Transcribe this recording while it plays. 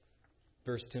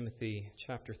1 Timothy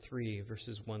chapter 3,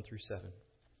 verses 1 through 7.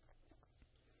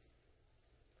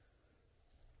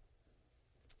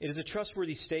 It is a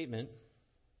trustworthy statement.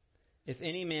 If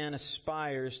any man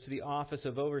aspires to the office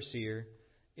of overseer,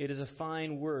 it is a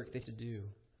fine work to do.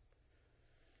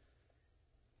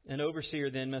 An overseer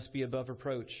then must be above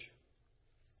reproach,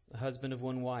 a husband of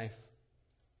one wife,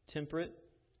 temperate,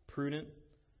 prudent,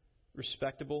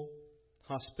 respectable,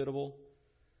 hospitable,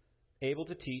 able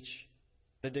to teach,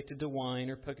 addicted to wine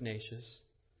or pugnacious,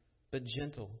 but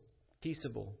gentle,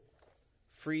 peaceable,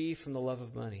 free from the love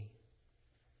of money.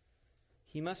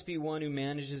 He must be one who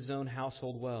manages his own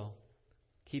household well,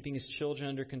 keeping his children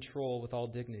under control with all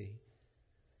dignity.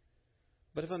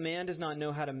 But if a man does not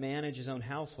know how to manage his own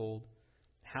household,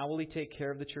 how will he take care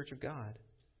of the church of God?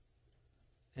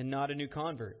 And not a new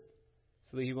convert,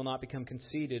 so that he will not become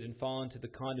conceited and fall into the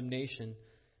condemnation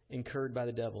incurred by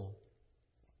the devil.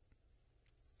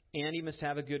 And he must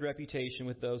have a good reputation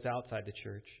with those outside the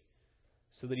church,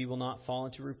 so that he will not fall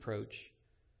into reproach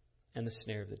and the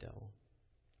snare of the devil.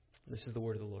 This is the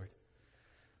word of the Lord.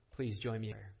 Please join me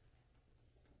in prayer.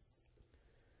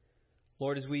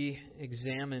 Lord, as we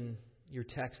examine your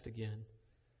text again,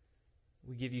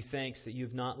 we give you thanks that you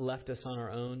have not left us on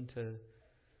our own to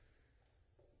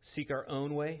seek our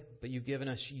own way, but you've given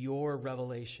us your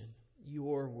revelation,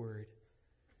 your word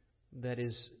that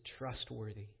is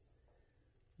trustworthy.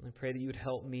 And I pray that you would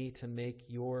help me to make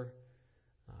your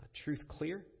truth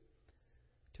clear,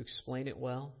 to explain it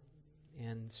well,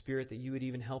 and Spirit, that you would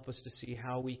even help us to see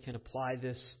how we can apply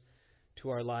this to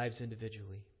our lives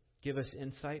individually. Give us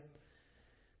insight.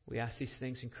 We ask these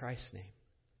things in Christ's name.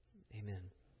 Amen.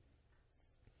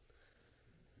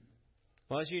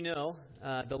 Well, as you know,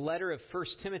 the letter of 1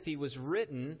 Timothy was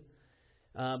written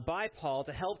by Paul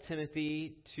to help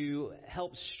Timothy to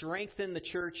help strengthen the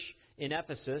church in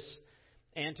Ephesus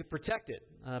and to protect it,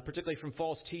 particularly from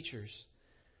false teachers.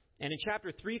 And in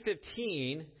chapter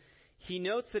 3:15, he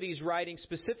notes that he's writing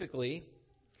specifically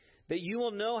that you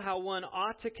will know how one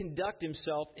ought to conduct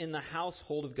himself in the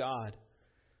household of God,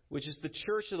 which is the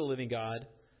church of the living God,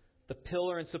 the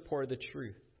pillar and support of the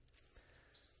truth.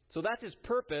 So that's his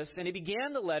purpose, and he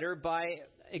began the letter by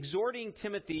exhorting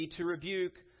Timothy to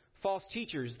rebuke false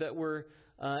teachers that were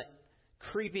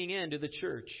creeping into the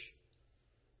church.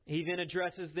 He then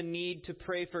addresses the need to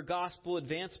pray for gospel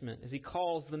advancement as he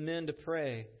calls the men to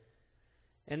pray.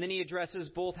 And then he addresses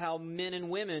both how men and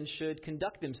women should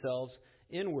conduct themselves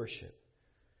in worship.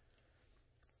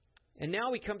 And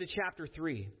now we come to chapter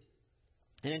 3.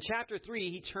 And in chapter 3,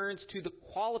 he turns to the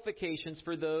qualifications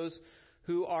for those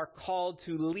who are called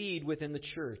to lead within the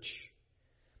church.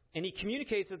 And he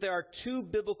communicates that there are two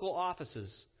biblical offices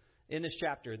in this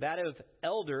chapter, that of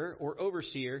elder or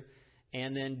overseer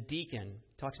and then deacon.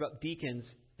 He talks about deacons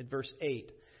in verse 8.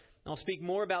 And I'll speak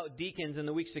more about deacons in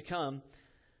the weeks to come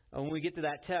when we get to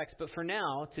that text. But for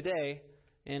now, today,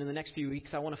 and in the next few weeks,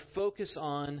 I want to focus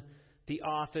on the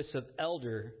office of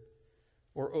elder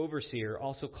or overseer,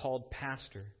 also called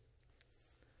pastor.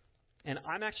 And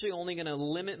I'm actually only going to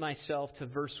limit myself to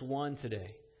verse 1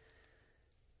 today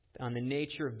on the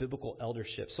nature of biblical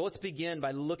eldership. So let's begin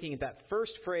by looking at that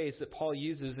first phrase that Paul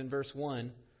uses in verse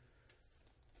 1.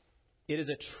 It is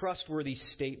a trustworthy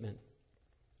statement.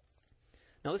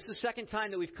 Now, this is the second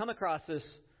time that we've come across this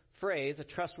phrase, a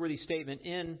trustworthy statement,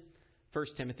 in 1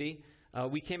 Timothy.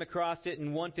 We came across it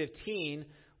in 1:15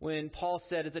 when Paul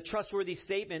said it's a trustworthy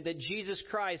statement that Jesus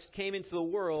Christ came into the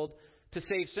world to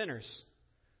save sinners.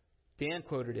 Dan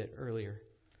quoted it earlier.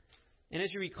 And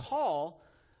as you recall,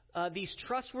 these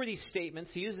trustworthy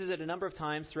statements, he uses it a number of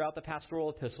times throughout the pastoral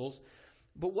epistles,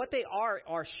 but what they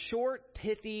are short,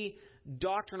 pithy,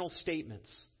 doctrinal statements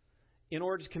in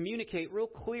order to communicate real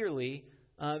clearly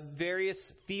various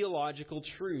theological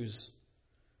truths.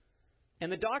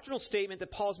 And the doctrinal statement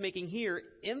that Paul's making here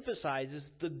emphasizes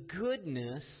the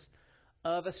goodness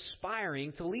of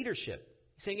aspiring to leadership.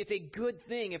 He's saying it's a good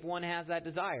thing if one has that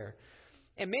desire.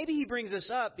 And maybe he brings this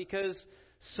up because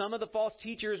some of the false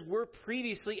teachers were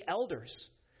previously elders.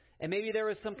 And maybe there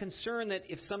was some concern that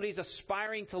if somebody's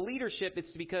aspiring to leadership,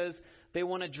 it's because they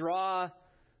want to draw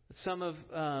some of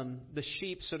the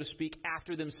sheep, so to speak,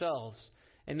 after themselves.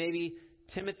 And maybe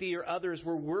Timothy or others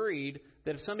were worried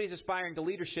that if somebody's aspiring to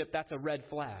leadership, that's a red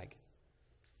flag.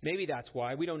 Maybe that's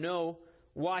why. We don't know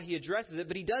why he addresses it,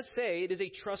 but he does say it is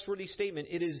a trustworthy statement.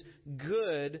 It is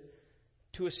good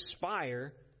to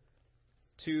aspire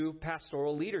to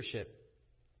pastoral leadership.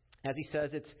 As he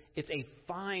says, it's a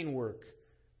fine work,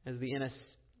 as the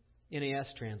NAS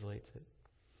translates it.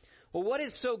 Well, what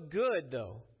is so good,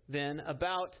 though, then,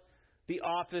 about the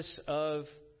office of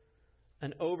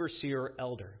an overseer or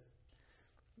elder?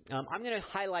 I'm going to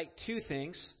highlight two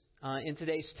things in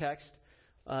today's text.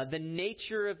 The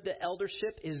nature of the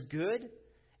eldership is good,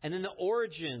 and then the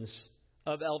origins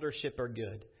of eldership are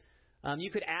good.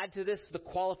 You could add to this the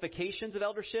qualifications of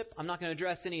eldership. I'm not going to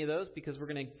address any of those because we're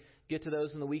going to get to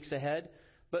those in the weeks ahead.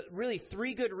 But really,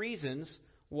 three good reasons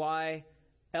why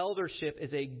eldership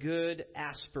is a good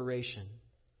aspiration.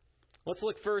 Let's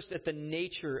look first at the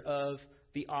nature of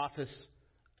the office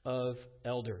of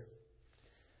elder.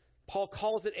 Paul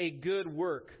calls it a good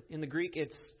work. In the Greek,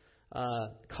 it's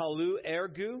kalou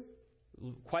ergu,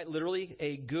 quite literally,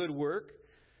 a good work.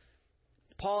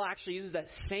 Paul actually uses that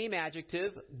same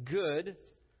adjective, good,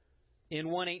 in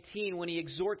 1:18 when he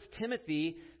exhorts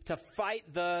Timothy to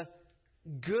fight the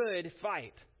good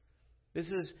fight. This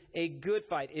is a good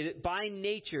fight. It, by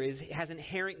nature, has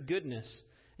inherent goodness.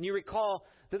 And you recall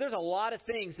that there's a lot of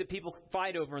things that people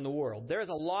fight over in the world. There's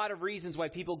a lot of reasons why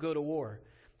people go to war.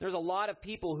 There's a lot of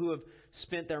people who have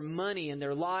spent their money and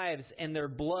their lives and their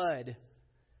blood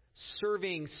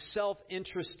serving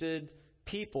self-interested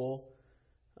people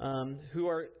who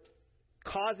are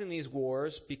causing these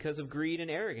wars because of greed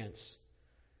and arrogance.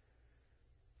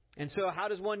 And so how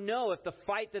does one know if the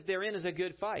fight that they're in is a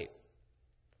good fight?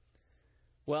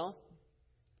 Well,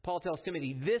 Paul tells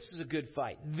Timothy, this is a good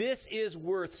fight. This is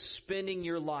worth spending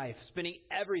your life, spending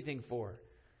everything for.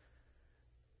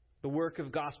 The work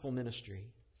of gospel ministry.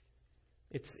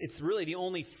 It's really the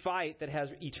only fight that has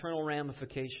eternal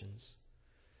ramifications.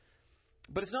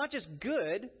 But it's not just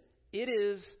good, it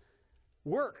is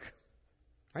work.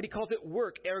 Right? He calls it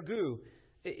work, ergu.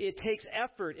 It takes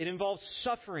effort. It involves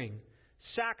suffering,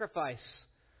 sacrifice,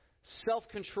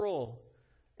 self-control,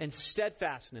 and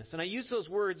steadfastness. And I use those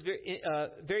words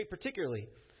very particularly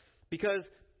because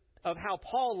of how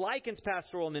Paul likens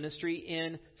pastoral ministry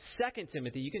in 2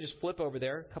 Timothy. You can just flip over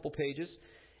there a couple pages.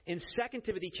 In 2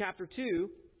 Timothy chapter 2,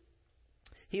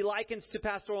 he likens to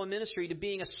pastoral ministry to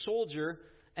being a soldier,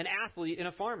 an athlete, and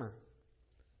a farmer.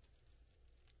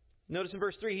 Notice in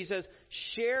verse 3 he says,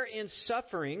 share in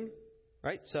suffering,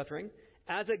 right? Suffering,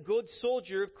 as a good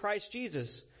soldier of Christ Jesus.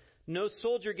 No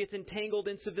soldier gets entangled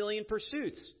in civilian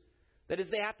pursuits. That is,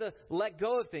 they have to let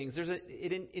go of things.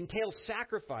 It entails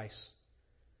sacrifice.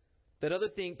 That other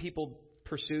thing people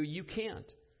pursue, you can't.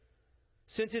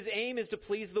 Since his aim is to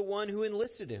please the one who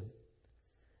enlisted him.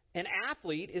 An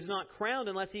athlete is not crowned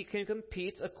unless he can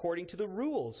compete according to the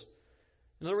rules.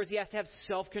 In other words, he has to have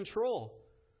self-control,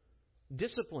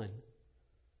 discipline.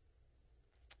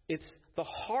 It's the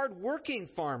hard-working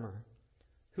farmer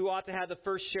who ought to have the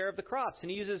first share of the crops. And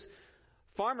he uses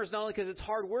farmers not only because it's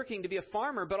hard-working to be a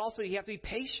farmer, but also you have to be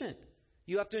patient.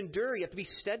 You have to endure. You have to be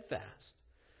steadfast.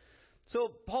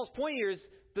 So Paul's point here is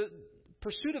the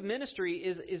pursuit of ministry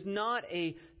is not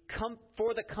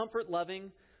for the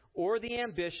comfort-loving or the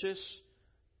ambitious,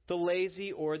 the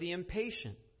lazy or the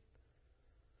impatient.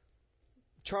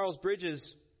 Charles Bridges,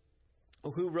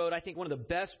 who wrote, I think, one of the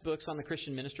best books on the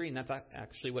Christian ministry, and that's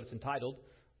actually what it's entitled,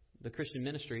 The Christian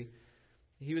Ministry.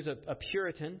 He was a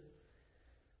Puritan.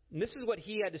 And this is what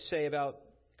he had to say about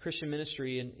Christian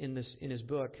ministry in his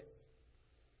book.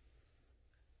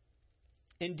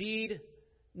 Indeed,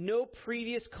 no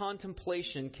previous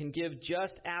contemplation can give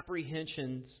just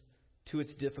apprehensions to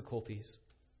its difficulties,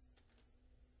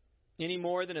 any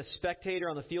more than a spectator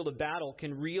on the field of battle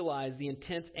can realize the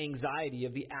intense anxiety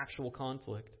of the actual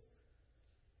conflict.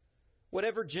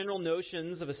 Whatever general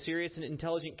notions of a serious and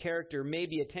intelligent character may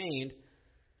be attained,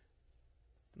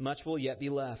 much will yet be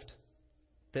left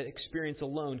that experience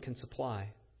alone can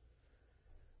supply.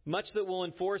 Much that will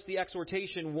enforce the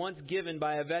exhortation once given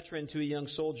by a veteran to a young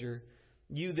soldier.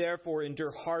 You therefore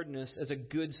endure hardness as a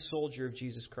good soldier of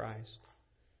Jesus Christ.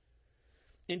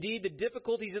 Indeed, the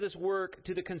difficulties of this work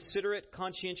to the considerate,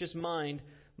 conscientious mind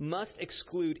must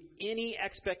exclude any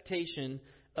expectation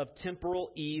of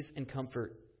temporal ease and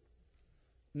comfort.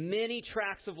 Many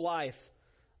tracts of life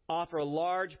offer a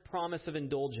large promise of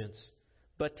indulgence,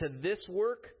 but to this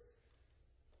work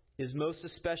is most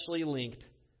especially linked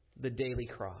the daily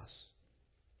cross.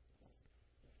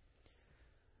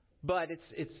 But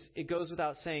it goes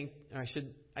without saying, I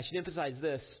should emphasize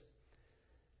this.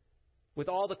 With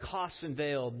all the costs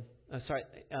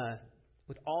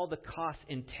with all the costs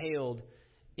entailed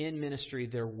in ministry,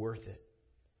 they're worth it.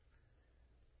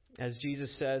 As Jesus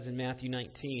says in Matthew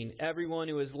 19, everyone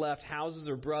who has left houses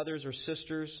or brothers or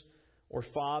sisters or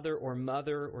father or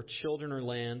mother or children or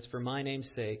lands for my name's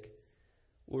sake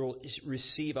will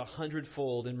receive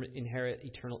 100-fold and inherit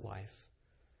eternal life.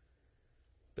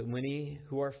 But many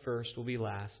who are first will be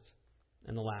last,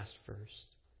 and the last first.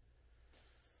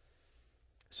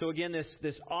 So again,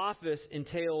 this office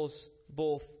entails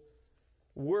both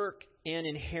work and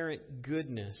inherent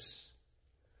goodness.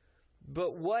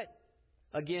 But what,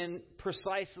 again,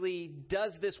 precisely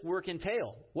does this work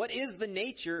entail? What is the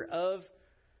nature of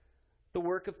the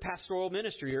work of pastoral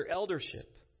ministry or eldership?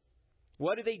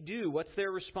 What do they do? What's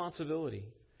their responsibility?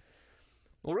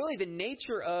 Well, really, the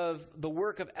nature of the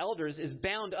work of elders is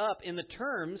bound up in the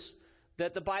terms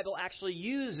that the Bible actually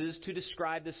uses to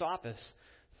describe this office.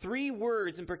 3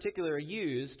 words in particular are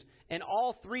used, and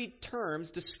all 3 terms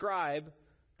describe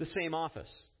the same office.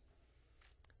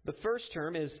 The first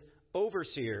term is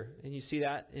overseer, and you see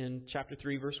that in chapter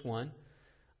 3, verse 1.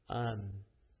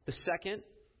 The second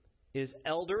is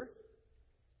elder,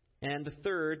 and the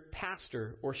third,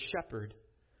 pastor or shepherd.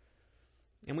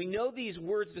 And we know these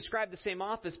words describe the same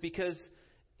office because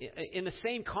in the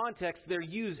same context, they're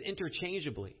used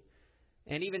interchangeably.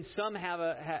 And even some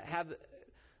have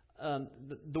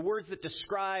the words that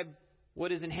describe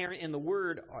what is inherent in the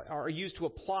word are used to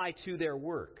apply to their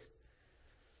work.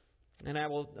 And I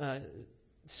will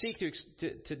seek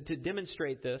to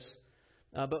demonstrate this.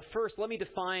 But first, let me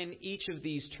define each of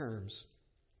these terms.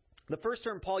 The first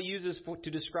term Paul uses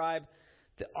to describe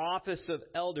the office of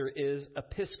elder is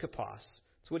episkopos.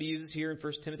 That's what he uses here in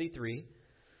 1 Timothy 3.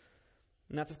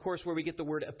 And that's, of course, where we get the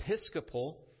word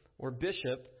episcopal or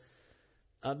bishop.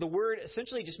 The word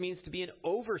essentially just means to be an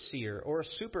overseer or a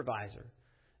supervisor.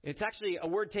 It's actually a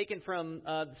word taken from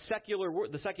the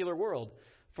secular world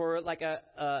for like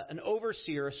an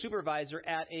overseer, a supervisor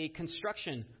at a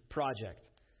construction project.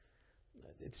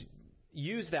 It's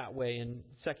used that way in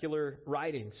secular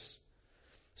writings.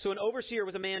 So an overseer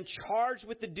was a man charged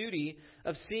with the duty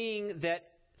of seeing that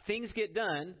things get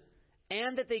done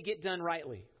and that they get done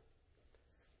rightly.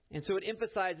 And so it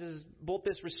emphasizes both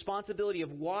this responsibility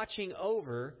of watching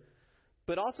over,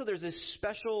 but also there's this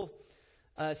special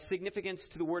significance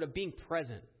to the word of being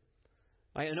present.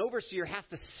 Right? An overseer has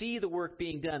to see the work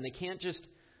being done. They can't just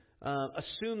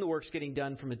assume the work's getting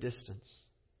done from a distance.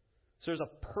 So there's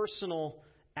a personal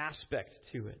aspect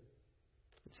to it.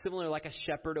 It's similar like a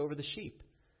shepherd over the sheep.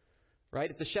 Right?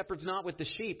 If the shepherd's not with the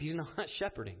sheep, he's not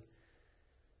shepherding.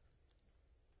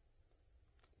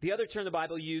 The other term the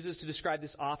Bible uses to describe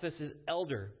this office is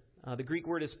elder. The Greek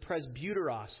word is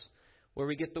presbyteros, where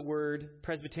we get the word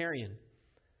Presbyterian.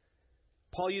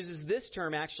 Paul uses this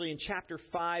term actually in chapter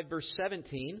 5, verse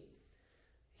 17.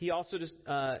 He also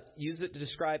uses it to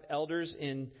describe elders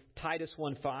in Titus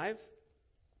 1:5.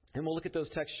 And we'll look at those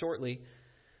texts shortly.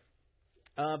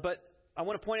 But I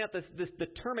want to point out that the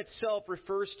term itself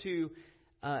refers to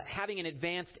having an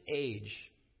advanced age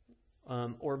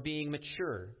or being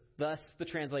mature. Thus, the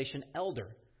translation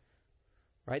elder.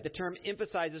 Right? The term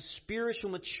emphasizes spiritual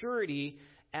maturity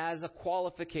as a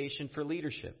qualification for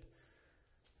leadership.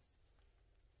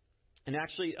 And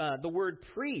actually, the word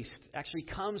priest actually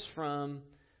comes from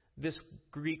this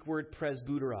Greek word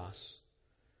presbyteros.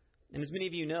 And as many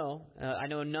of you know, I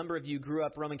know a number of you grew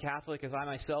up Roman Catholic, as I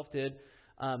myself did.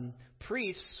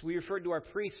 Priests, we referred to our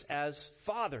priests as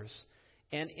fathers.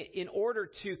 And in order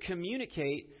to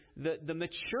communicate the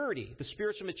maturity, the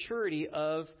spiritual maturity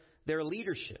of their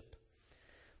leadership.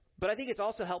 But I think it's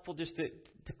also helpful just to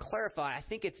clarify, I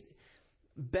think it's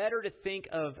better to think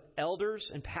of elders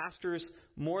and pastors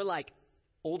more like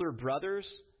older brothers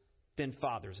than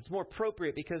fathers. It's more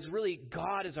appropriate because really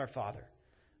God is our Father.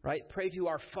 Right? Pray to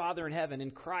our Father in heaven,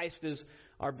 and Christ is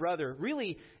our brother.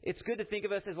 Really, it's good to think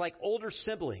of us as like older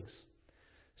siblings.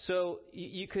 So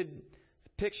you could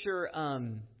picture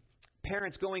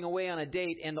parents going away on a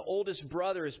date, and the oldest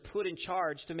brother is put in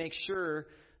charge to make sure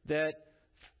that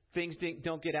things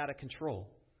don't get out of control.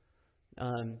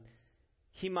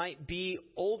 He might be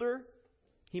older,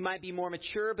 he might be more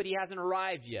mature, but he hasn't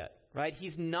arrived yet. Right?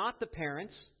 He's not the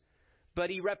parents, but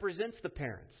he represents the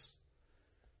parents.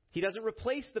 He doesn't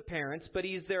replace the parents, but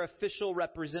he's their official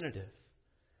representative.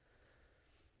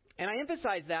 And I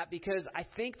emphasize that because I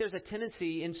think there's a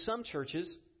tendency in some churches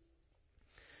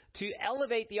to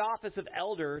elevate the office of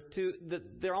elder to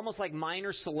they're almost like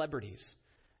minor celebrities,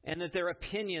 and that their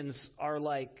opinions are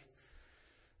like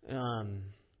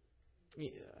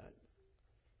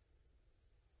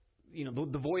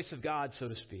the voice of God, so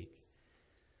to speak.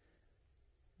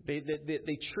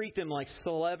 They treat them like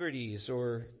celebrities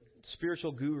or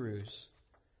spiritual gurus.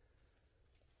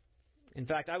 In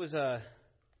fact, I was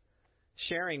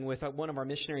sharing with one of our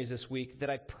missionaries this week that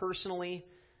I personally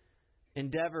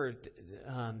endeavored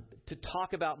to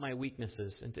talk about my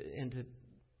weaknesses and to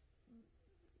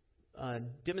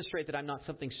demonstrate that I'm not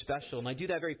something special. And I do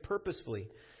that very purposefully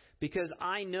because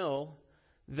I know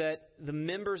that the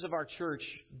members of our church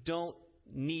don't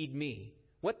need me.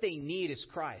 What they need is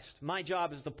Christ. My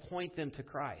job is to point them to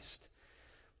Christ.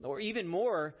 Or even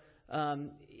more,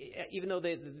 even though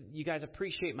you guys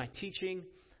appreciate my teaching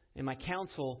and my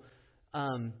counsel,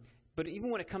 but even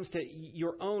when it comes to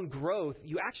your own growth,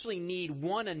 you actually need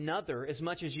one another as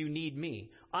much as you need me.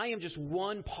 I am just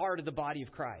one part of the body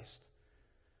of Christ.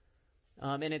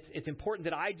 And it's important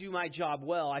that I do my job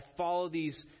well. I follow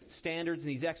these standards and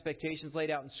these expectations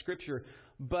laid out in Scripture.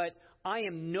 But I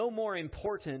am no more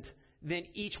important than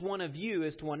each one of you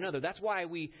is to one another. That's why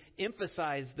we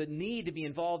emphasize the need to be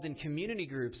involved in community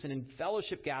groups and in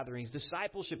fellowship gatherings,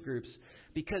 discipleship groups,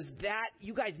 because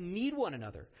you guys need one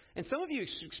another. And some of you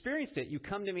experienced it. You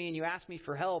come to me and you ask me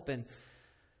for help, and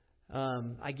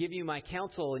I give you my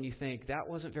counsel, and you think, that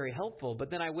wasn't very helpful.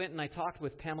 But then I went and I talked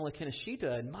with Pamela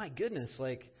Kinoshita, and my goodness,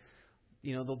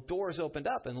 the doors opened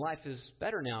up and life is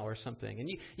better now or something. And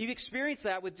you've experienced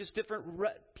that with just different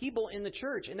people in the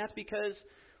church, and that's because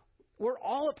we're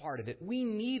all a part of it. We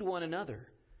need one another.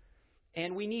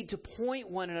 And we need to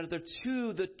point one another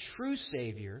to the true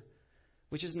Savior,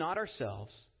 which is not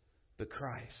ourselves, but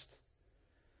Christ.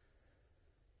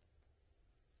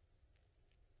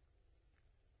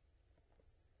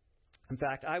 In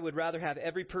fact, I would rather have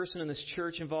every person in this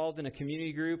church involved in a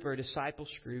community group or a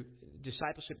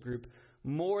discipleship group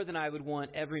more than I would want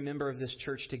every member of this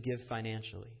church to give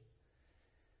financially.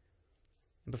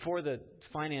 Before the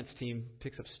finance team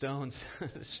picks up stones to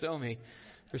stone me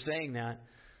for saying that,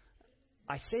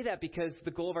 I say that because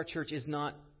the goal of our church is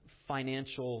not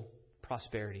financial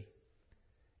prosperity.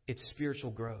 It's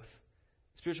spiritual growth.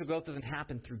 Spiritual growth doesn't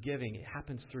happen through giving. It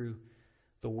happens through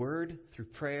the Word, through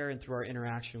prayer, and through our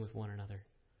interaction with one another.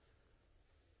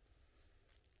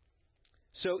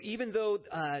 So even though,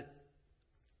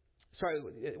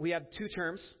 we have two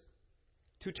terms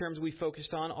we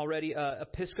focused on already,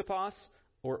 episkopos,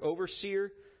 or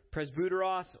overseer,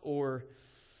 presbyteros, or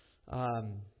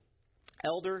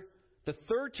elder. The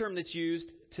third term that's used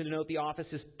to denote the office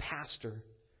is pastor.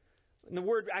 And the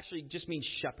word actually just means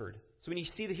shepherd. So when you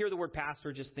hear the word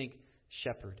pastor, just think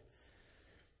shepherd.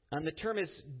 And the term is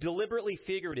deliberately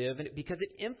figurative because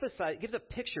it gives a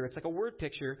picture. It's like a word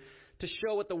picture to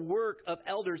show what the work of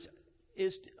elders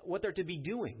is, what they're to be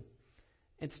doing.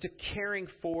 It's to caring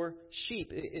for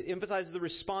sheep. It emphasizes the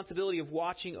responsibility of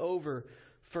watching over,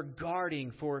 for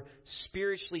guarding, for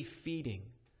spiritually feeding.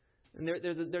 And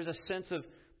there's a sense of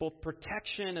both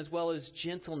protection as well as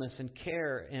gentleness and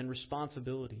care and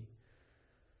responsibility.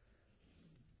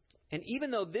 And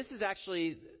even though this is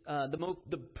actually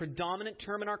the predominant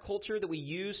term in our culture that we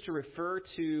use to refer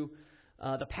to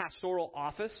the pastoral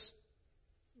office,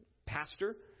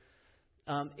 pastor,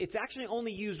 it's actually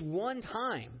only used one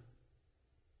time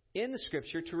in the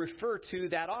Scripture to refer to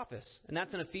that office. And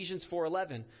that's in Ephesians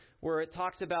 4:11, where it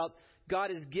talks about God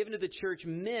has given to the church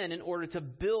men in order to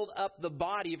build up the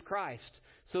body of Christ,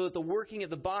 so that the working of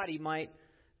the body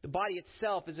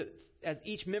itself, as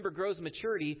each member grows in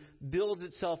maturity, builds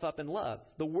itself up in love.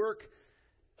 The work,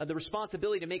 the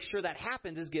responsibility to make sure that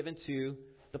happens is given to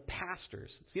the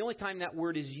pastors. It's the only time that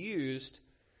word is used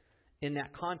in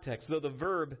that context, though the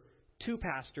verb to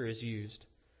pastor is used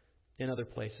in other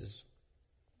places.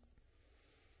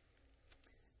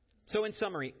 So in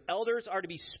summary, elders are to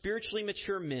be spiritually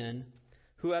mature men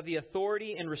who have the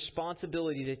authority and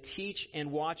responsibility to teach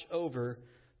and watch over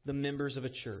the members of a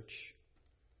church.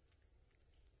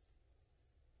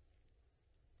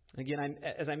 Again,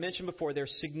 as I mentioned before,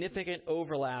 there's significant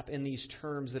overlap in these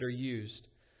terms that are used.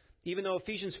 Even though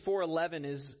Ephesians 4:11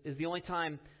 is the only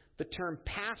time the term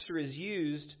pastor is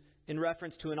used in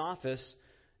reference to an office,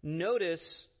 notice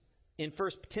in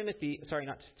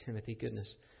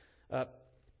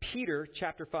Peter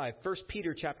chapter 5. 1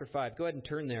 Peter chapter 5. Go ahead and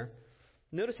turn there.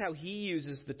 Notice how he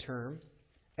uses the term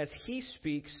as he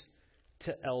speaks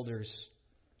to elders.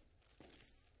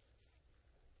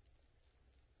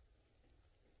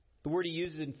 The word he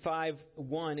uses in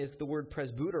 5:1 is the word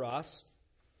presbyteros.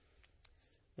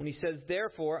 When he says,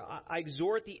 therefore, I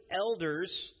exhort the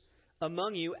elders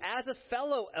among you as a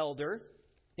fellow elder.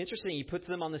 Interesting, he puts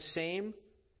them on the same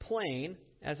plane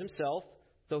as himself,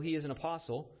 though he is an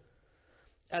apostle.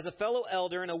 As a fellow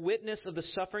elder and a witness of the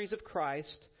sufferings of Christ,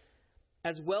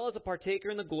 as well as a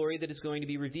partaker in the glory that is going to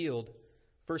be revealed.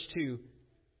 Verse 2,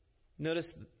 notice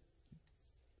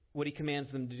what he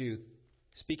commands them to do.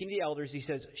 Speaking to the elders, he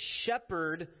says,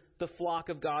 shepherd the flock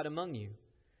of God among you,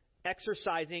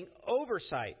 exercising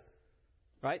oversight.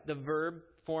 Right? The verb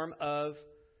form of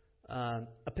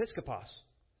episkopos.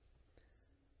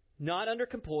 Not under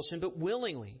compulsion, but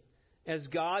willingly, as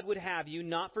God would have you,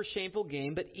 not for shameful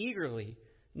gain, but eagerly,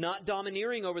 not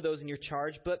domineering over those in your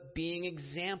charge, but being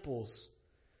examples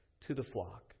to the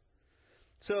flock.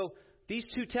 So these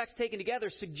two texts taken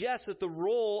together suggest that the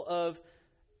role of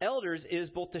elders is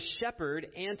both to shepherd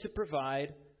and to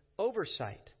provide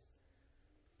oversight.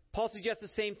 Paul suggests the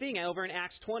same thing over in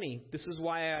Acts 20. This is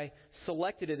why I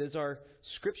selected it as our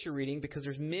scripture reading, because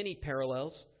there's many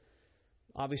parallels,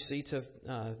 obviously,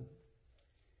 to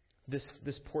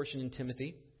this portion in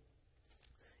Timothy.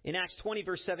 In Acts 20,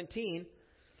 verse 17,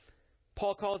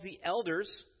 Paul calls the elders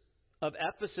of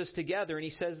Ephesus together, and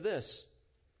he says this.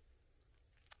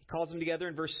 He calls them together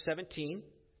in verse 17.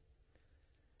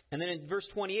 And then in verse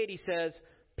 28, he says,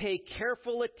 "Pay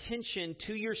careful attention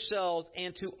to yourselves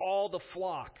and to all the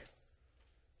flock."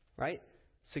 Right?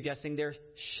 Suggesting they're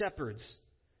shepherds,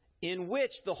 in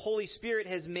which the Holy Spirit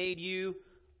has made you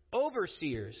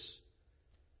overseers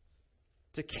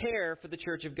to care for the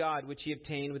church of God, which he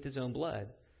obtained with his own blood.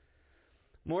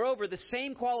 Moreover, the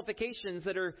same qualifications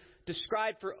that are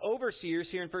described for overseers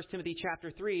here in 1 Timothy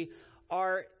chapter 3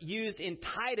 are used in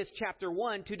Titus chapter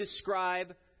 1 to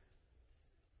describe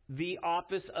the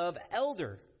office of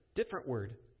elder. Different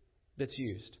word that's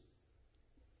used.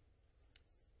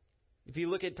 If you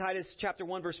look at Titus chapter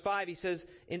 1 verse 5, he says,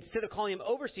 instead of calling them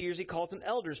overseers, he calls them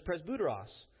elders, presbyteros.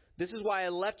 This is why I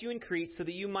left you in Crete, so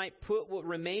that you might put what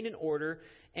remained in order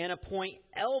and appoint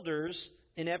elders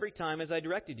in every time as I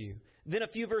directed you. Then a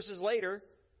few verses later,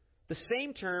 the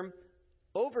same term,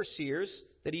 overseers,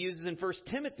 that he uses in 1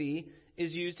 Timothy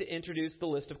is used to introduce the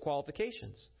list of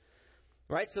qualifications.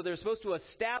 Right? So they're supposed to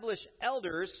establish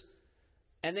elders,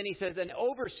 and then he says an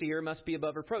overseer must be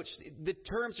above reproach. The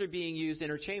terms are being used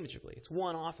interchangeably. It's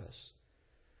one office.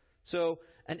 So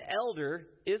an elder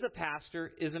is a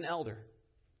pastor, is an elder,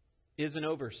 is an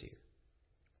overseer.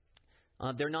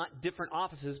 They're not different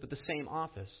offices, but the same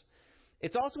office.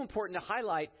 It's also important to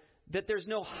highlight that there's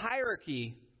no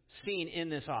hierarchy seen in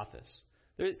this office.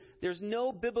 There's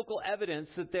no biblical evidence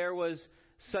that there was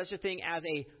such a thing as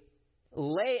a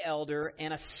lay elder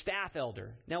and a staff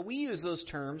elder. Now, we use those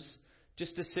terms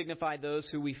just to signify those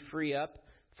who we free up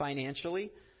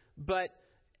financially, but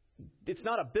it's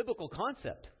not a biblical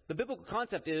concept. The biblical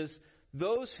concept is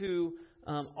those who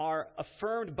are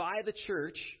affirmed by the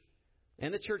church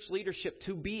and the church leadership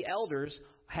to be elders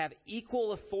have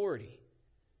equal authority,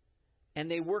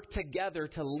 and they work together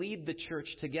to lead the church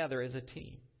together as a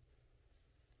team.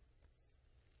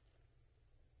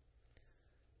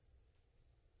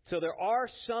 So there are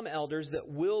some elders that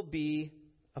will be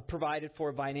provided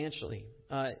for financially.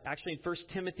 Actually, in 1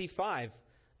 Timothy 5,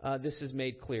 this is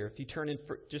made clear. If you turn in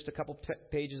just a couple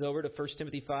pages over to 1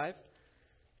 Timothy 5,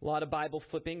 a lot of Bible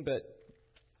flipping, but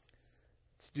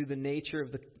let's do the nature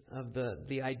of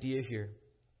the idea here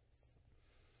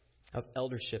of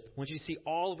eldership. I want you to see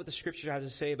all of what the Scripture has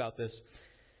to say about this.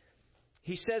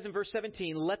 He says in verse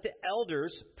 17, let the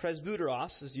elders,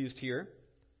 presbyteros is used here.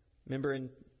 Remember in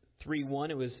 3:1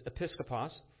 it was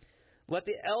episkopos. Let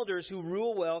the elders who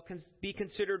rule well be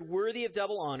considered worthy of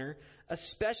double honor,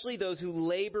 especially those who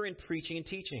labor in preaching and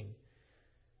teaching.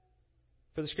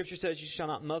 For the Scripture says, you shall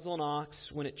not muzzle an ox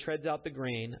when it treads out the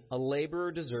grain. A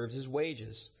laborer deserves his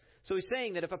wages. So he's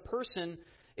saying that if a person,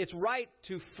 it's right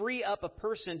to free up a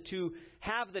person to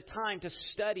have the time to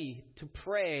study, to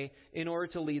pray in order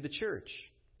to lead the church.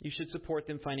 You should support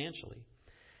them financially.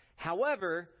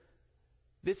 However,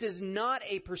 this is not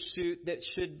a pursuit that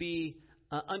should be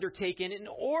undertaken in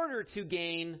order to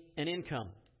gain an income.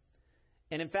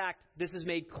 And in fact, this is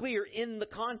made clear in the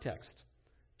context.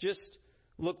 Just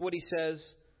look what he says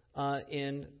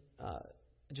in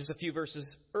just a few verses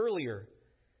earlier.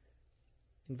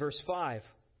 In verse 5.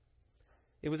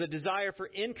 It was a desire for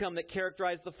income that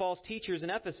characterized the false teachers in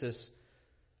Ephesus,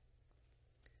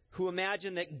 who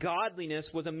imagined that godliness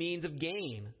was a means of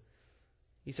gain.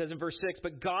 He says in verse 6,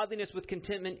 but godliness with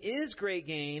contentment is great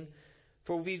gain,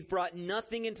 for we've brought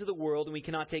nothing into the world, and we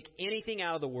cannot take anything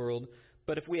out of the world.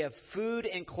 But if we have food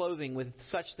and clothing, with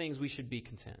such things we should be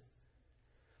content.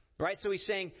 Right? So he's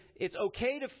saying it's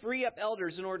okay to free up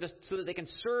elders in order so that they can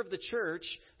serve the church,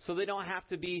 so they don't have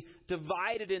to be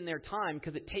divided in their time,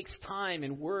 because it takes time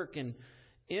and work and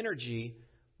energy.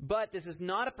 But this is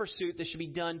not a pursuit that should be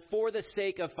done for the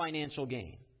sake of financial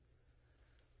gain.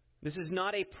 This is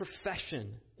not a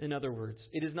profession, in other words.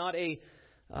 It is not a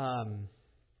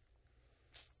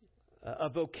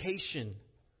vocation.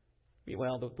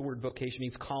 Well, the word vocation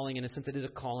means calling. In a sense, it is a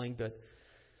calling, but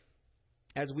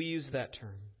as we use that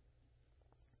term,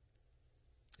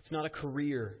 it's not a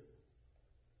career.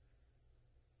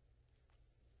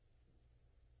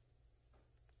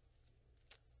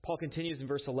 Paul continues in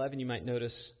verse 11, you might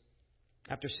notice,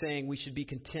 after saying we should be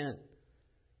content.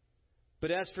 But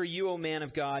as for you, O man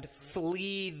of God,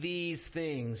 flee these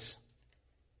things.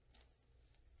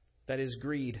 That is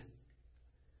greed.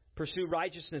 Pursue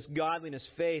righteousness, godliness,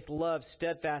 faith, love,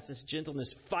 steadfastness, gentleness.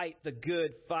 Fight the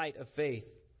good fight of faith.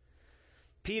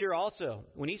 Peter also,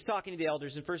 when he's talking to the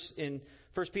elders in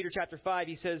 1 Peter chapter 5,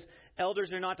 he says,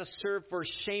 elders are not to serve for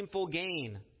shameful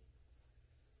gain,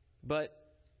 but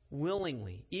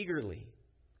willingly, eagerly.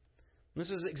 This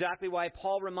is exactly why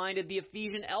Paul reminded the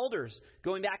Ephesian elders,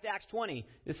 going back to Acts 20.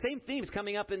 The same theme is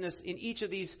coming up in each of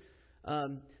these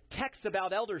texts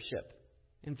about eldership,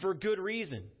 and for good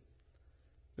reason.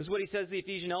 This is what he says to the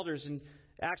Ephesian elders in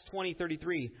Acts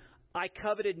 20:33. I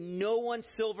coveted no one's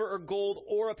silver or gold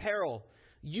or apparel.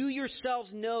 You yourselves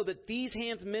know that these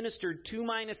hands ministered to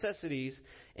my necessities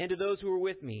and to those who were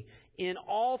with me. In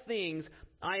all things,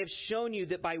 I have shown you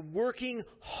that by working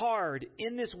hard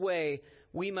in this way,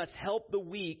 we must help the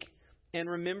weak and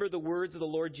remember the words of the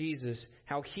Lord Jesus,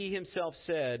 how he himself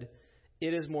said,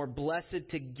 it is more blessed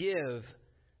to give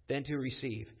than to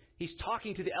receive. He's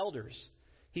talking to the elders.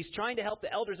 He's trying to help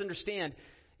the elders understand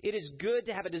it is good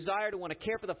to have a desire to want to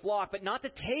care for the flock, but not to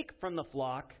take from the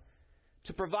flock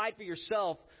to provide for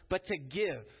yourself, but to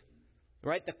give.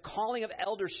 Right? The calling of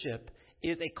eldership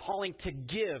is a calling to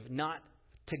give, not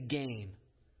to gain.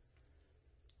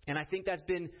 And I think that's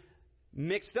been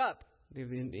mixed up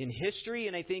in history,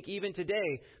 and I think even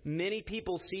today, many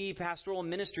people see pastoral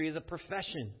ministry as a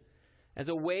profession, as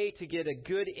a way to get a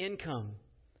good income.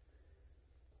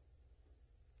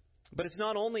 But it's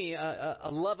not only a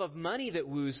love of money that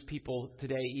woos people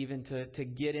today, even to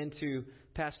get into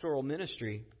pastoral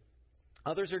ministry.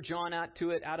 Others are drawn out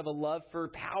to it out of a love for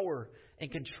power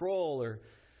and control, or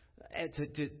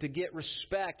to get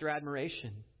respect or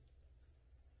admiration.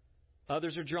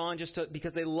 Others are drawn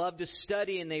because they love to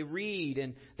study and they read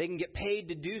and they can get paid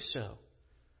to do so.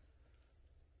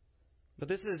 But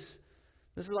this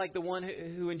is like the one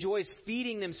who enjoys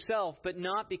feeding themselves, but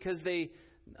not because they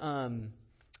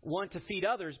want to feed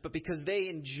others, but because they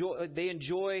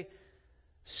enjoy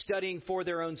studying for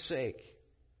their own sake.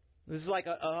 This is like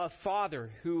a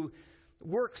father who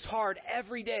works hard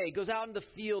every day, goes out in the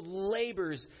field,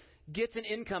 labors, gets an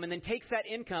income, and then takes that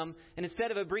income, and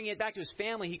instead of bringing it back to his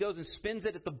family, he goes and spends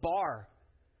it at the bar,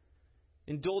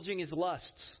 indulging his lusts.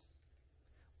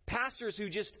 Pastors who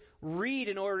just read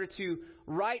in order to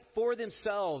write for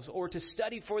themselves or to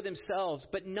study for themselves,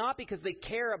 but not because they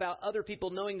care about other people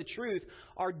knowing the truth,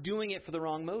 are doing it for the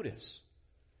wrong motives.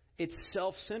 It's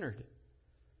self-centered.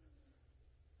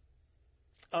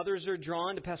 Others are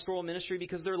drawn to pastoral ministry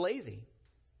because they're lazy.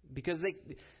 Because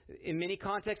in many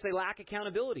contexts, they lack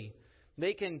accountability.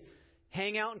 They can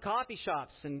hang out in coffee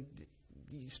shops and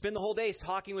spend the whole day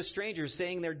talking with strangers,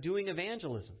 saying they're doing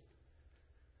evangelism.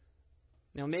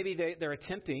 Now, maybe they're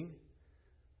attempting,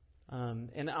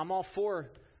 and I'm all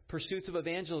for pursuits of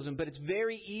evangelism, but it's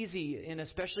very easy, and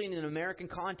especially in an American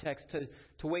context,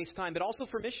 to waste time. But also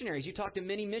for missionaries. You talk to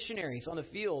many missionaries on the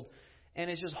field, and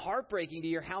it's just heartbreaking to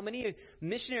hear how many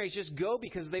missionaries just go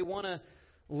because they want to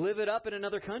live it up in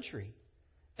another country.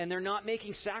 And they're not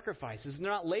making sacrifices. They're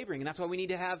not laboring. And that's why we need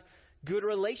to have good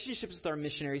relationships with our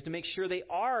missionaries to make sure they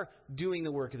are doing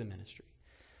the work of the ministry.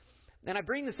 And I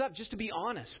bring this up just to be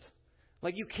honest.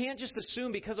 Like, you can't just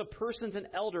assume because a person's an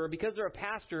elder or because they're a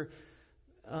pastor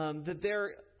that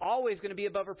they're always going to be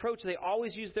above reproach. They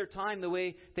always use their time the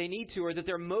way they need to, or that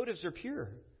their motives are pure.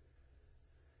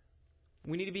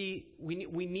 We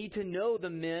need to know the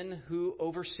men who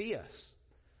oversee us.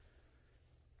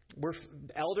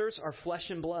 Elders are flesh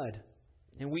and blood,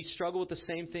 and we struggle with the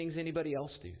same things anybody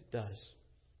else does.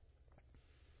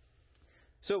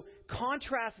 So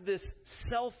contrast this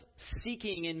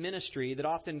self-seeking in ministry that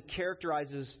often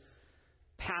characterizes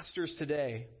pastors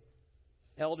today,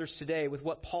 elders today, with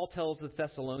what Paul tells the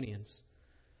Thessalonians.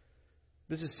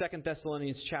 This is 2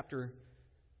 Thessalonians chapter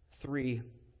 3.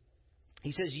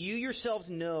 He says, you yourselves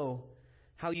know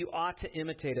how you ought to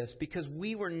imitate us, because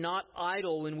we were not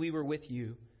idle when we were with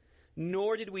you,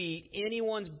 nor did we eat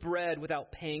anyone's bread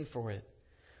without paying for it.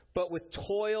 But with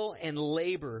toil and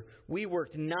labor, we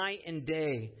worked night and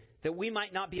day, that we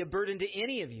might not be a burden to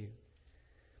any of you.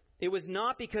 It was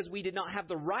not because we did not have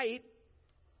the right,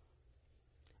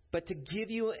 but to give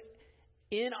you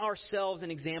in ourselves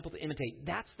an example to imitate.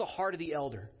 That's the heart of the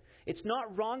elder. It's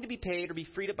not wrong to be paid or be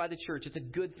freed up by the church. It's a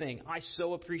good thing. I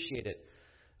so appreciate it.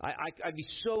 I'd be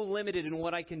so limited in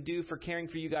what I can do for caring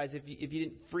for you guys if you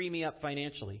didn't free me up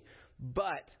financially.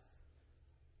 But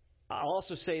I'll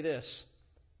also say this,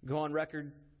 go on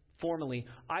record formally,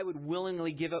 I would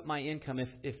willingly give up my income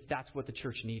if that's what the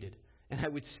church needed. And I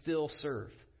would still serve.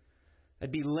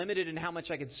 I'd be limited in how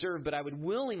much I could serve, but I would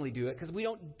willingly do it because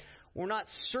we're not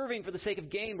serving for the sake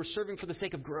of gain. We're serving for the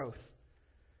sake of growth.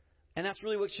 And that's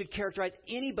really what should characterize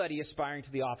anybody aspiring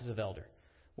to the office of elder.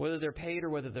 whether they're paid or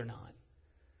whether they're not.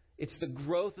 It's the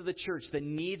growth of the church, the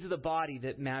needs of the body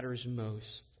that matters most.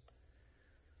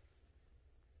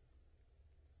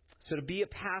 So to be a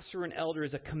pastor and elder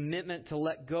is a commitment to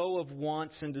let go of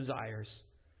wants and desires.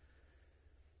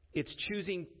 It's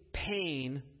choosing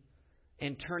pain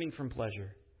and turning from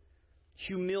pleasure.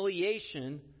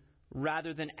 Humiliation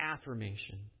rather than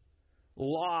affirmation.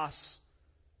 Loss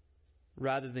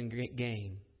rather than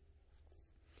gain.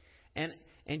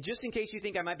 And just in case you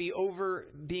think I might be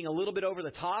being a little bit over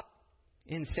the top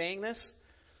in saying this,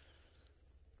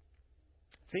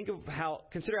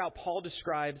 consider how Paul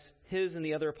describes his and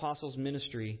the other apostles'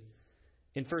 ministry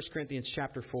in 1 Corinthians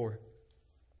chapter 4.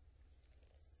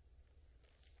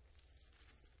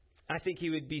 I think he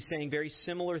would be saying very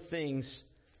similar things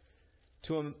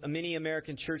to many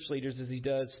American church leaders as he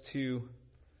does to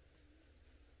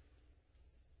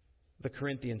the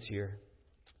Corinthians here.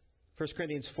 1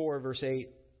 Corinthians 4, verse 8.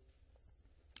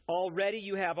 Already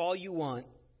you have all you want.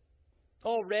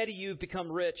 Already you've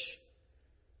become rich.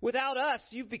 Without us,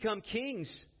 you've become kings.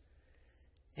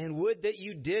 And would that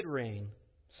you did reign,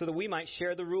 so that we might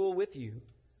share the rule with you.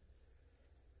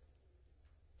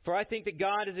 For I think that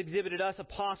God has exhibited us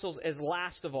apostles as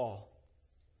last of all,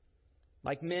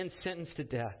 like men sentenced to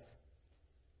death.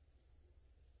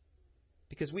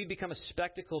 Because we become a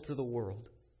spectacle to the world,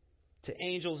 to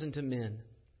angels and to men.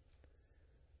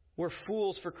 We're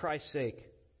fools for Christ's sake,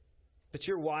 but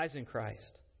you're wise in Christ.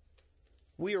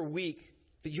 We are weak,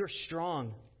 but you're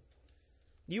strong.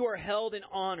 You are held in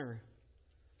honor,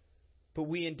 but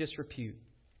we in disrepute.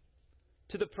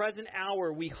 To the present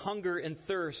hour we hunger and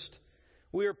thirst.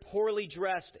 We are poorly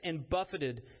dressed and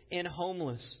buffeted and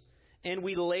homeless. And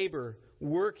we labor,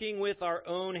 working with our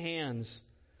own hands.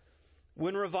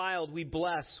 When reviled, we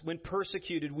bless. When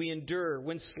persecuted, we endure.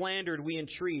 When slandered, we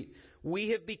entreat. We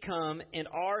have become and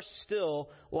are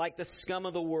still like the scum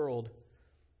of the world,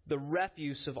 the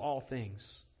refuse of all things.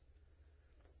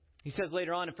 He says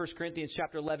later on in 1 Corinthians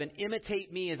chapter 11,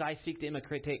 imitate me as I seek to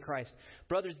imitate Christ.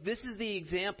 Brothers, this is the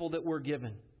example that we're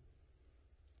given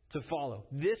to follow.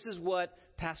 This is what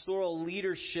pastoral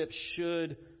leadership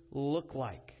should look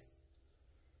like.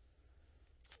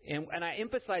 And I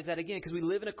emphasize that again because we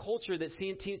live in a culture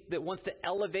that wants to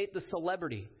elevate the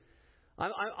celebrity.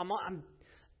 I'm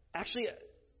actually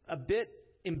a bit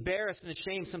embarrassed and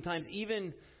ashamed sometimes,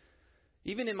 even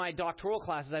in my doctoral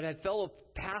classes. I've had fellow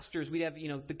pastors. We'd have,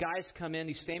 the guys come in,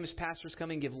 these famous pastors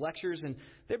come in and give lectures, and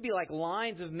there'd be like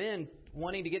lines of men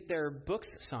wanting to get their books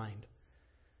signed.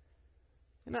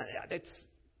 And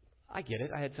I get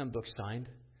it. I had some books signed.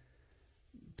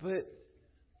 But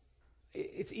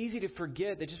it's easy to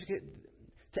forget that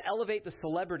to elevate the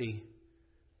celebrity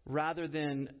rather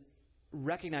than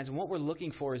recognizing what we're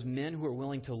looking for is men who are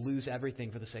willing to lose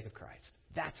everything for the sake of Christ.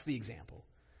 That's the example.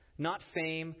 Not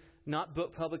fame, not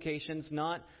book publications,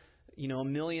 not, a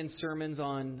million sermons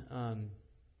on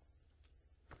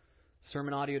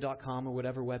sermonaudio.com or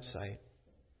whatever website.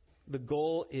 The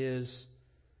goal is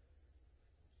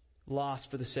lost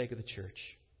for the sake of the church.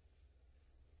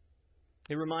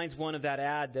 It reminds one of that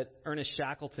ad that Ernest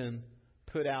Shackleton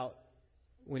put out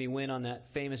when he went on that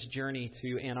famous journey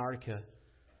to Antarctica.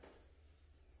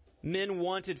 Men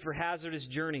wanted for hazardous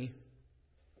journey,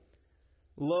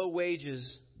 low wages,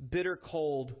 bitter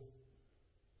cold,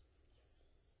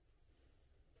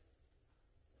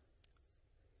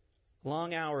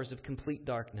 long hours of complete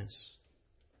darkness,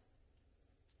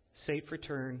 safe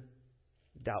return,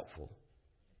 doubtful,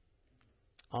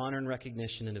 honor and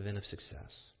recognition in event of success.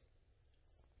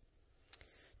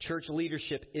 Church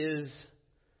leadership is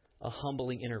a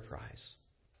humbling enterprise.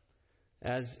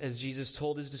 As Jesus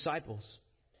told his disciples,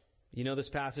 you know this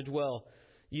passage well.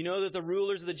 You know that the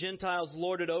rulers of the Gentiles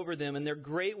lord it over them, and their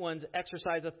great ones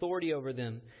exercise authority over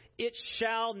them. It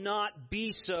shall not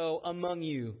be so among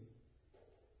you.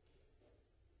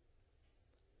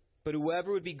 But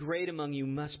whoever would be great among you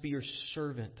must be your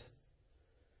servant.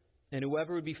 And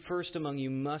whoever would be first among you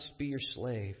must be your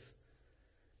slave.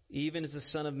 Even as the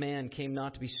Son of Man came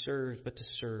not to be served, but to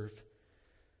serve,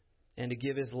 and to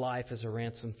give his life as a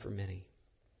ransom for many.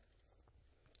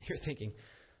 You're thinking,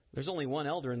 there's only one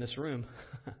elder in this room.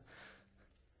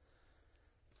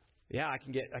 Yeah, I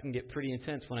can get pretty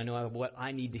intense when I know what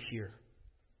I need to hear.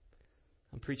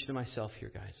 I'm preaching to myself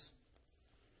here, guys.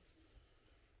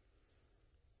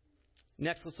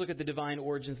 Next, let's look at the divine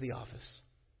origins of the office.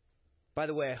 By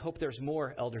the way, I hope there's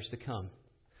more elders to come.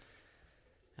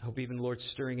 I hope even the Lord's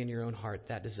stirring in your own heart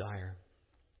that desire.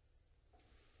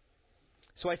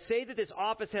 So I say that this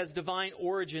office has divine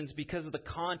origins because of the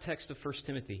context of 1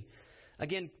 Timothy.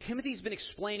 Again, Timothy's been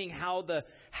explaining how the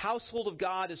household of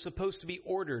God is supposed to be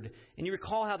ordered. And you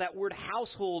recall how that word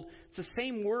household, it's the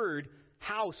same word,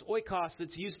 house, oikos,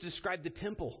 that's used to describe the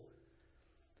temple.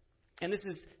 And this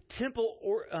is temple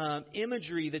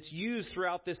imagery that's used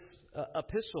throughout this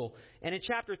epistle. And in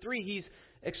chapter 3, he's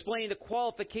explaining the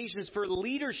qualifications for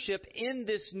leadership in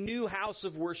this new house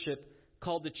of worship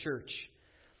called the church.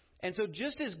 And so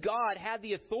just as God had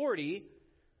the authority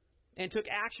and took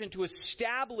action to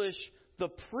establish the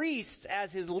priests as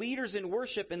his leaders in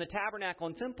worship in the tabernacle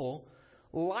and temple,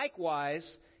 likewise,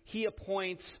 he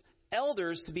appoints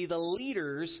elders to be the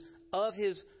leaders of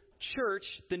his church,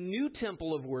 the new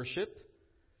temple of worship,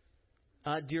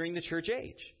 during the church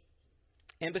age.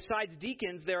 And besides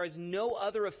deacons, there is no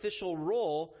other official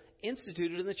role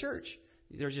instituted in the church.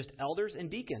 There's just elders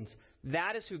and deacons.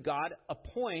 That is who God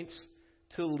appoints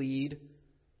to lead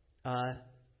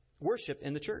worship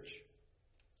in the church.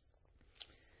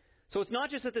 So it's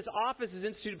not just that this office is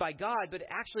instituted by God, but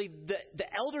actually the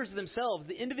elders themselves,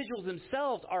 the individuals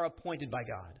themselves, are appointed by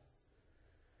God.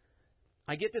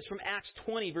 I get this from Acts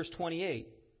 20, verse 28.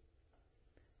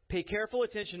 Pay careful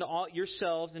attention to all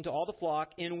yourselves and to all the flock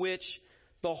in which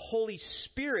the Holy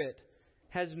Spirit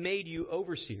has made you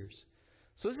overseers.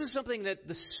 So this is something that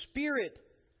the Spirit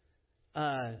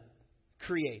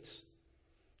creates.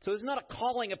 So it's not a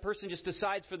calling a person just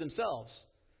decides for themselves.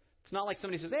 It's not like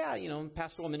somebody says,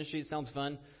 pastoral ministry, it sounds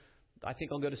fun. I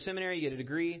think I'll go to seminary, get a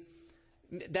degree.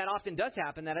 That often does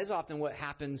happen. That is often what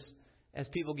happens as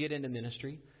people get into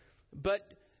ministry. But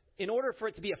in order for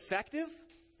it to be effective,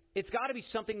 it's got to be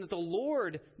something that the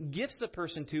Lord gifts the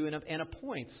person to and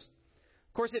appoints.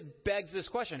 Of course, it begs this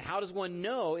question. How does one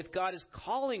know if God is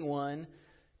calling one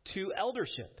to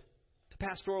eldership, to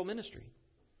pastoral ministry?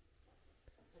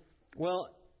 Well,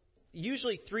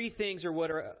 usually three things are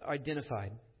what are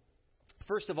identified.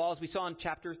 First of all, as we saw in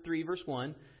chapter 3, verse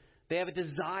 1, they have a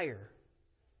desire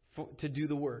to do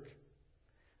the work.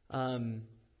 And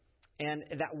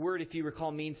that word, if you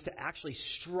recall, means to actually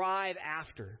strive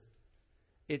after.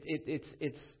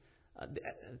 It's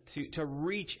to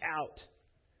reach out.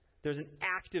 There's an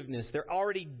activeness. They're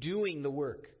already doing the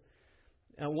work.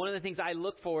 One of the things I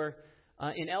look for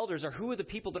in elders are who are the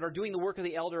people that are doing the work of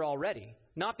the elder already.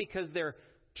 Not because they're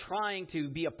trying to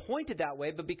be appointed that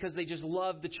way, but because they just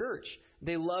love the church.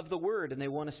 They love the word and they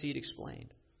want to see it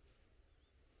explained.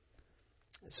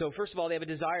 So first of all, they have a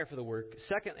desire for the work.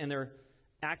 Second, and they're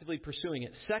actively pursuing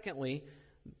it. Secondly,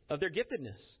 of their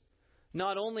giftedness.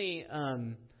 Not only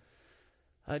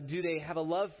do they have a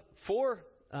love for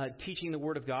teaching the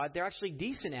Word of God, they're actually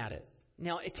decent at it.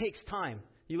 Now, it takes time.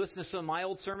 You listen to some of my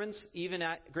old sermons, even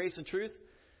at Grace and Truth,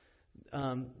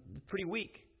 pretty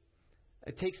weak.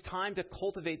 It takes time to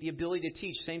cultivate the ability to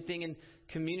teach. Same thing in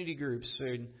community groups or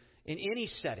in any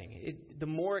setting. The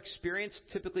more experience,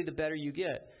 typically the better you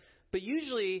get. But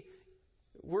usually,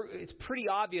 it's pretty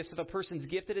obvious if a person's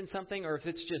gifted in something or if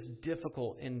it's just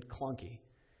difficult and clunky.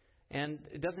 And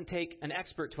it doesn't take an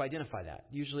expert to identify that.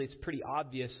 Usually it's pretty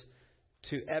obvious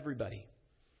to everybody.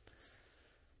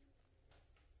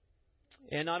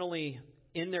 And not only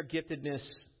in their giftedness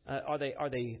are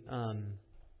they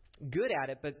good at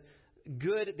it, but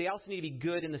good. They also need to be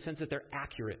good in the sense that they're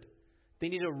accurate. They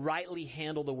need to rightly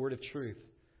handle the word of truth,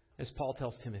 as Paul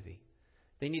tells Timothy.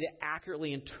 They need to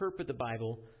accurately interpret the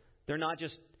Bible. They're not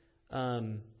just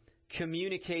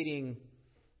communicating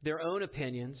their own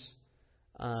opinions.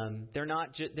 They're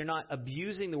not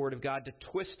abusing the Word of God to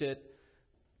twist it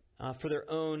for their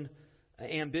own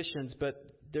ambitions, but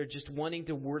they're just wanting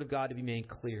the Word of God to be made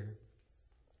clear.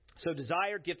 So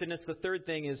desire, giftedness. The third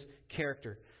thing is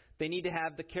character. They need to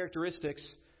have the characteristics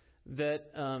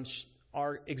that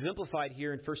are exemplified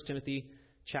here in 1 Timothy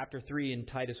chapter 3 and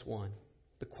Titus 1,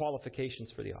 the qualifications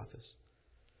for the office.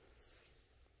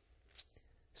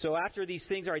 So after these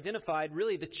things are identified,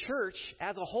 really the church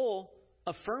as a whole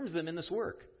affirms them in this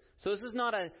work. So this is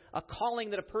not a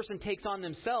calling that a person takes on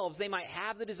themselves. They might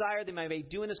have the desire, they might be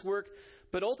doing this work,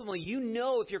 but ultimately you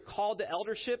know if you're called to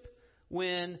eldership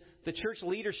when the church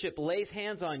leadership lays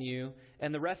hands on you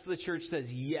and the rest of the church says,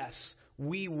 yes,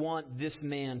 we want this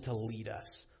man to lead us.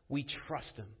 We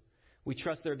trust him. We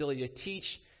trust their ability to teach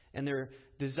and their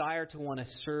desire to want to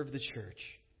serve the church.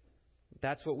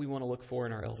 That's what we want to look for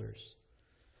in our elders.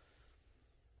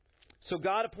 So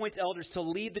God appoints elders to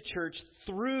lead the church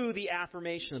through the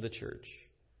affirmation of the church.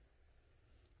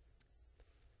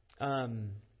 I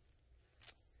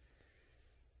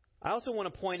also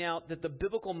want to point out that the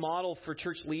biblical model for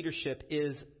church leadership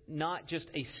is not just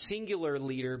a singular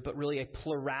leader, but really a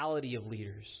plurality of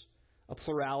leaders, a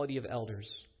plurality of elders.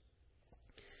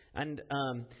 And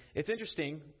it's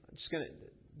interesting. I'm just going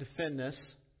to defend this.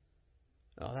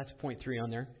 Oh, that's point 3 on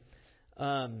there.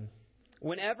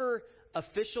 Whenever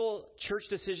official church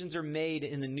decisions are made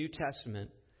in the New Testament,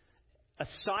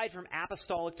 aside from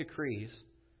apostolic decrees,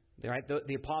 right,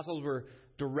 the apostles were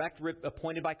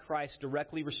appointed by Christ,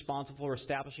 directly responsible for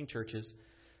establishing churches.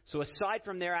 So aside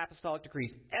from their apostolic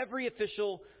decrees, every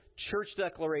official church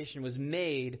declaration was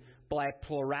made by a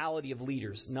plurality of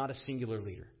leaders, not a singular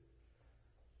leader.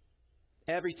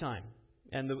 Every time.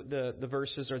 And the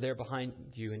verses are there behind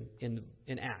you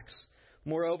in Acts.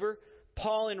 Moreover,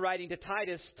 Paul, in writing to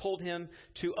Titus, told him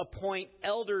to appoint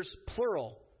elders,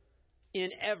 plural, in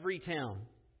every town,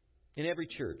 in every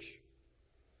church.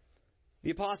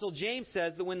 The Apostle James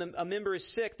says that when a member is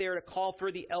sick, they are to call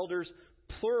for the elders,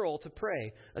 plural, to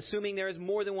pray, assuming there is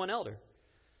more than one elder.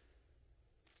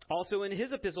 Also in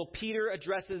his epistle, Peter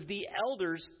addresses the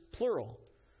elders, plural,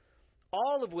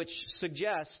 all of which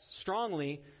suggests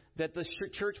strongly that the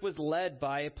church was led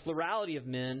by a plurality of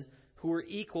men who were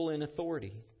equal in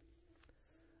authority.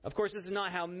 Of course, this is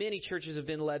not how many churches have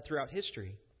been led throughout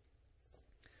history.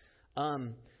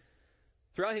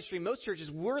 Throughout history, most churches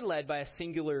were led by a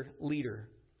singular leader.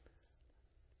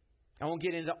 I won't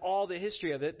get into all the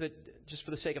history of it, but just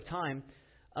for the sake of time.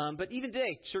 But even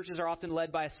today, churches are often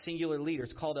led by a singular leader.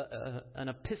 It's called an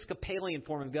Episcopalian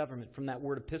form of government, from that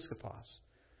word episkopos.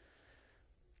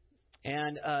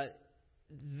 And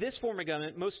this form of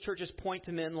government, most churches point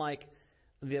to men like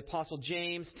the Apostle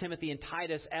James, Timothy, and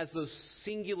Titus as those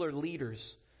singular leaders.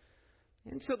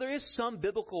 And so there is some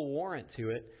biblical warrant to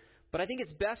it. But I think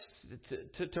it's best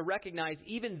to recognize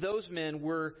even those men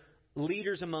were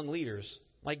leaders among leaders.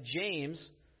 Like James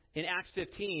in Acts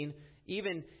 15,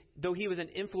 even though he was an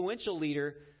influential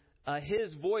leader,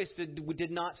 his voice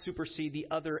did not supersede the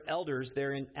other elders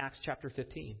there in Acts chapter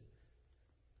 15.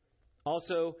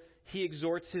 Also, he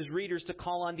exhorts his readers to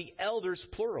call on the elders,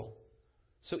 plural.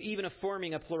 So even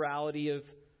affirming a plurality of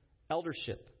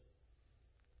eldership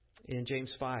in James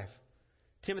 5.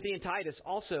 Timothy and Titus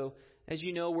also, as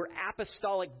you know, were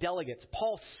apostolic delegates.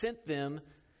 Paul sent them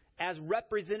as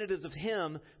representatives of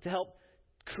him to help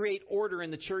create order in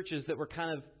the churches that were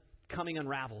kind of coming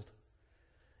unraveled.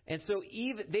 And so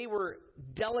even they were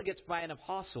delegates by an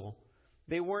apostle.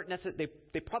 They weren't necessarily,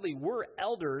 they probably were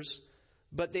elders,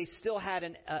 but they still had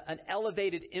an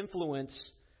elevated influence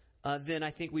than I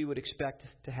think we would expect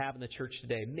to have in the church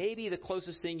today. Maybe the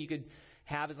closest thing you could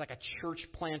have is like a church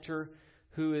planter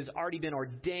who has already been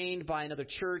ordained by another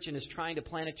church and is trying to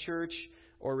plant a church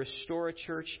or restore a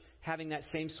church, having that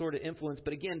same sort of influence.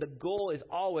 But again, the goal is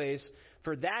always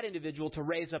for that individual to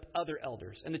raise up other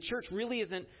elders. And the church really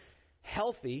isn't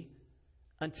healthy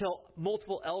until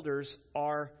multiple elders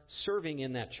are serving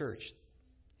in that church.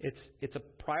 It's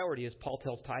a priority, as Paul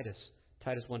tells Titus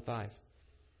 1:5.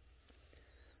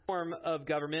 Form of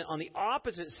government on the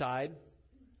opposite side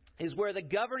is where the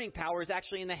governing power is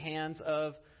actually in the hands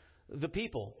of the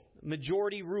people.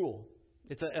 Majority rule.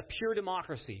 It's a pure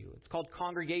democracy. It's called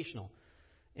congregational.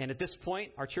 And at this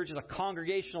point, our church is a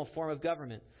congregational form of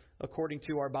government according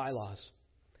to our bylaws.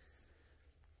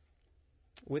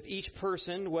 With each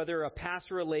person, whether a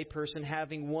pastor or a lay person,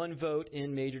 having one vote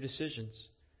in major decisions.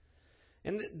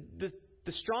 And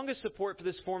the strongest support for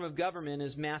this form of government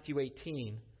is Matthew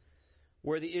 18,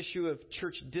 where the issue of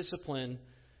church discipline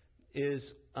is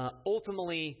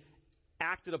ultimately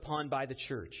acted upon by the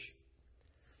church.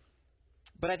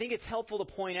 But I think it's helpful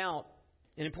to point out,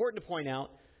 and important to point out,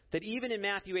 that even in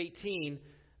Matthew 18,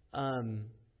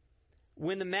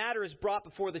 when the matter is brought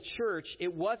before the church,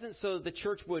 it wasn't so that the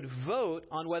church would vote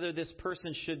on whether this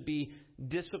person should be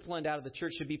disciplined out of the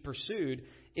church, should be pursued.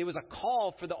 It was a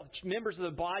call for the members of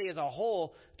the body as a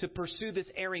whole to pursue this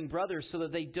erring brother so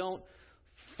that they don't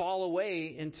fall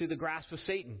away into the grasp of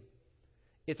Satan.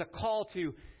 It's a call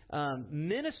to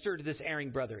minister to this erring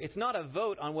brother. It's not a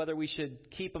vote on whether we should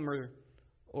keep him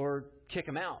or kick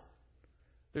him out.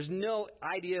 There's no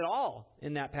idea at all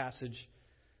in that passage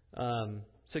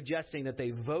suggesting that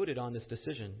they voted on this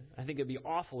decision. I think it'd be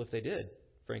awful if they did,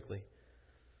 frankly.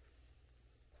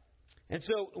 And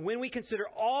so when we consider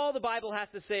all the Bible has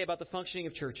to say about the functioning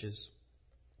of churches,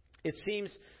 it seems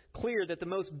clear that the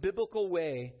most biblical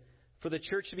way for the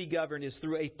church to be governed is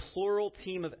through a plural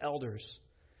team of elders,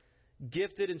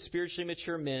 gifted and spiritually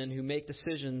mature men who make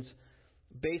decisions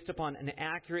based upon an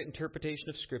accurate interpretation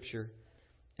of Scripture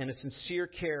and a sincere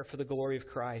care for the glory of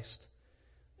Christ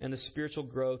and the spiritual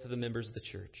growth of the members of the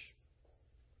church.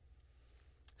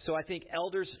 So I think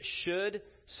elders should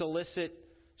solicit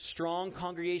strong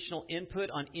congregational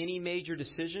input on any major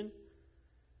decision,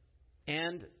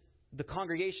 and the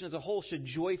congregation as a whole should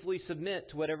joyfully submit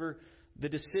to whatever the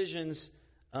decisions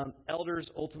elders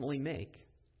ultimately make.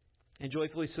 and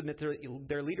joyfully submit to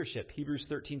their leadership. Hebrews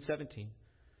 13:17.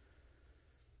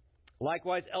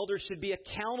 Likewise, elders should be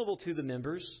accountable to the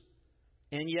members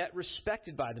and yet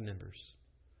respected by the members.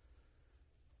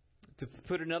 To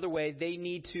put it another way, they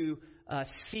need to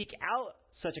seek out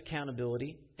such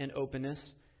accountability and openness,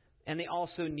 and they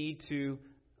also need to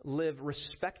live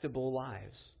respectable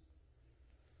lives.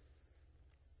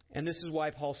 And this is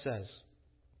why Paul says,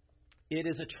 it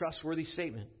is a trustworthy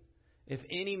statement. If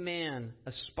any man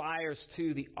aspires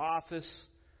to the office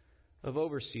of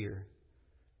overseer,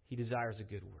 he desires a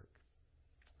good work.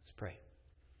 Let's pray.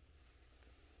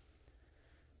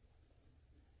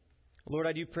 Lord,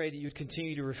 I do pray that you would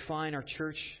continue to refine our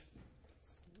church,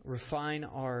 refine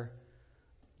our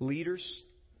leaders,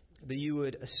 that you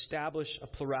would establish a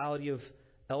plurality of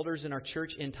elders in our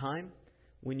church in time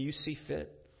when you see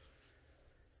fit.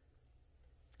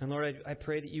 And Lord, I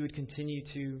pray that you would continue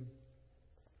to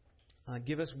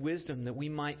give us wisdom that we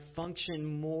might function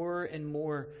more and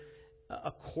more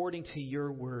according to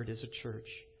your word as a church.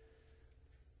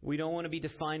 We don't want to be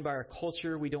defined by our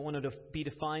culture. We don't want to be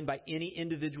defined by any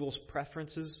individual's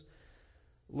preferences.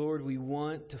 Lord, we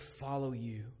want to follow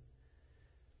you.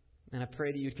 And I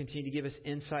pray that you would continue to give us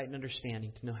insight and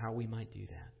understanding to know how we might do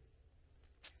that.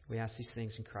 We ask these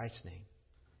things in Christ's name.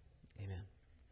 Amen.